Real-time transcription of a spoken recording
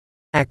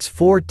Acts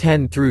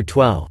 4:10 through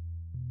 12.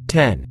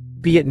 10.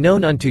 Be it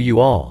known unto you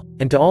all,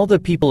 and to all the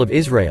people of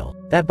Israel,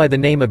 that by the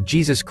name of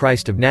Jesus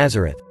Christ of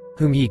Nazareth,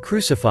 whom ye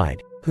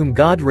crucified, whom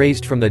God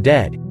raised from the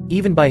dead,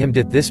 even by him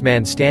doth this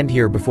man stand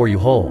here before you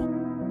whole.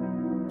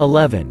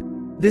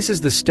 11. This is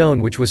the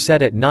stone which was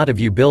set at naught of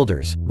you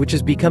builders, which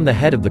is become the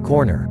head of the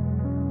corner.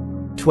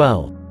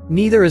 12.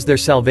 Neither is there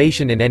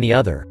salvation in any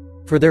other,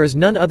 for there is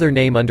none other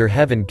name under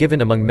heaven given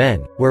among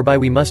men, whereby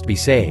we must be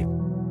saved.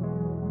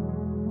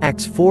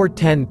 Acts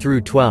 4:10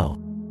 through 12.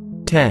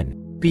 10.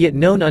 Be it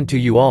known unto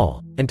you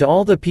all, and to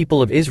all the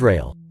people of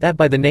Israel, that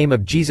by the name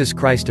of Jesus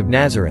Christ of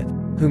Nazareth,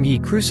 whom ye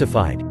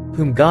crucified,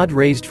 whom God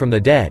raised from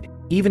the dead,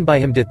 even by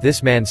him doth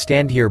this man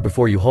stand here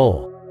before you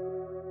whole.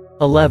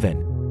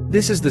 11.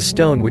 This is the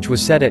stone which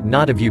was set at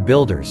naught of you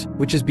builders,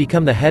 which is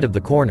become the head of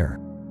the corner.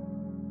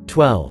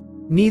 12.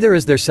 Neither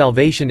is there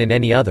salvation in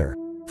any other,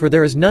 for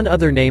there is none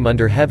other name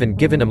under heaven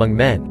given among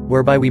men,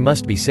 whereby we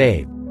must be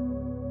saved.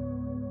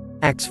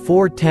 Acts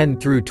 4:10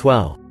 through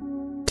 12.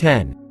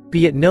 10.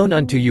 Be it known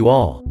unto you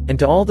all, and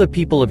to all the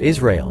people of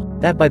Israel,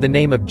 that by the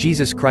name of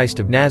Jesus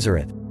Christ of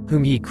Nazareth,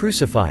 whom ye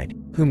crucified,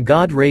 whom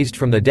God raised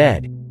from the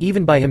dead,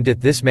 even by him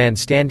doth this man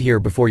stand here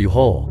before you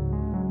whole.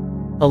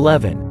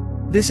 11.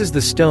 This is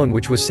the stone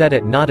which was set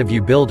at naught of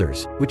you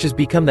builders, which is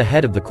become the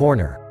head of the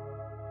corner.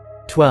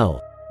 12.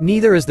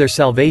 Neither is there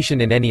salvation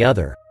in any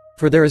other,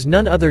 for there is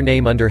none other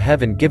name under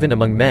heaven given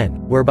among men,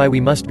 whereby we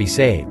must be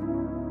saved.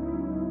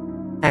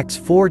 Acts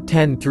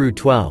 4:10 through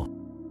 12.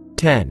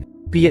 10.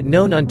 Be it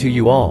known unto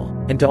you all,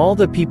 and to all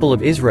the people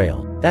of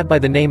Israel, that by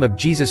the name of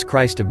Jesus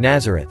Christ of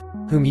Nazareth,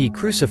 whom ye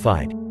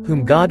crucified,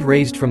 whom God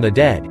raised from the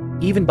dead,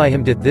 even by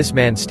him doth this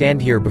man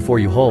stand here before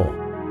you whole.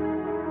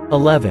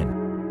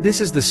 11. This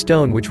is the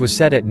stone which was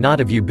set at naught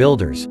of you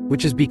builders,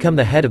 which is become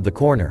the head of the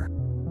corner.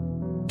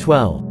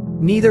 12.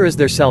 Neither is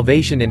there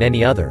salvation in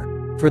any other,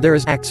 for there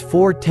is Acts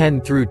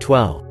 4:10 through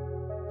 12.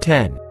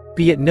 10.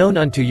 Be it known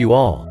unto you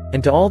all,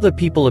 and to all the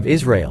people of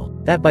Israel,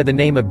 that by the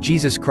name of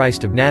Jesus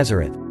Christ of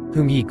Nazareth,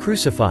 whom ye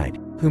crucified,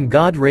 whom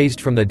God raised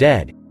from the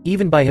dead,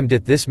 even by him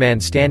doth this man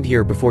stand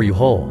here before you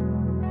whole.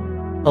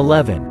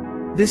 11.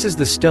 This is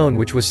the stone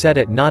which was set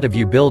at naught of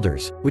you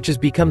builders, which is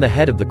become the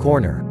head of the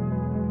corner.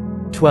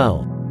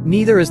 12.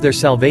 Neither is there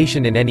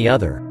salvation in any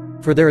other,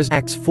 for there is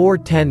Acts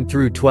 4:10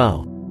 through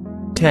 12.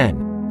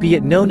 10. Be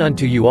it known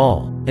unto you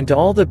all, and to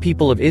all the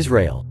people of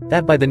Israel,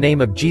 that by the name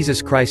of Jesus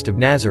Christ of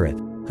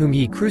Nazareth, whom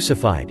ye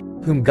crucified,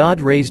 whom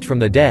God raised from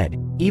the dead,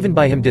 even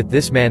by him doth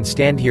this man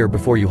stand here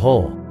before you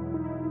whole.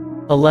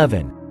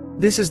 11.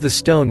 This is the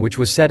stone which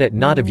was set at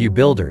naught of you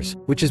builders,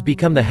 which is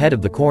become the head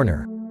of the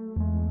corner.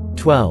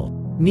 12.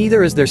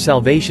 Neither is there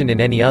salvation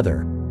in any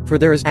other, for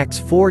there is Acts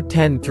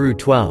 4:10 through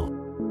 12.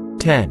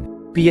 10.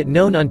 Be it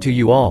known unto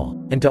you all,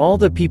 and to all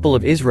the people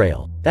of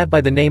Israel, that by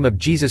the name of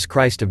Jesus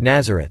Christ of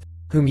Nazareth,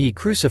 whom ye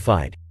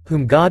crucified,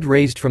 whom God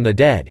raised from the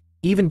dead,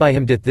 even by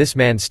him doth this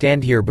man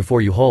stand here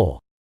before you whole.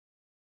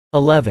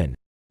 11.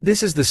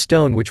 This is the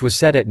stone which was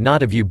set at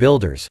naught of you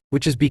builders,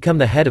 which is become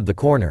the head of the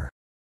corner.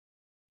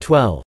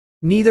 12.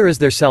 Neither is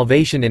there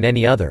salvation in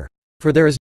any other, for there is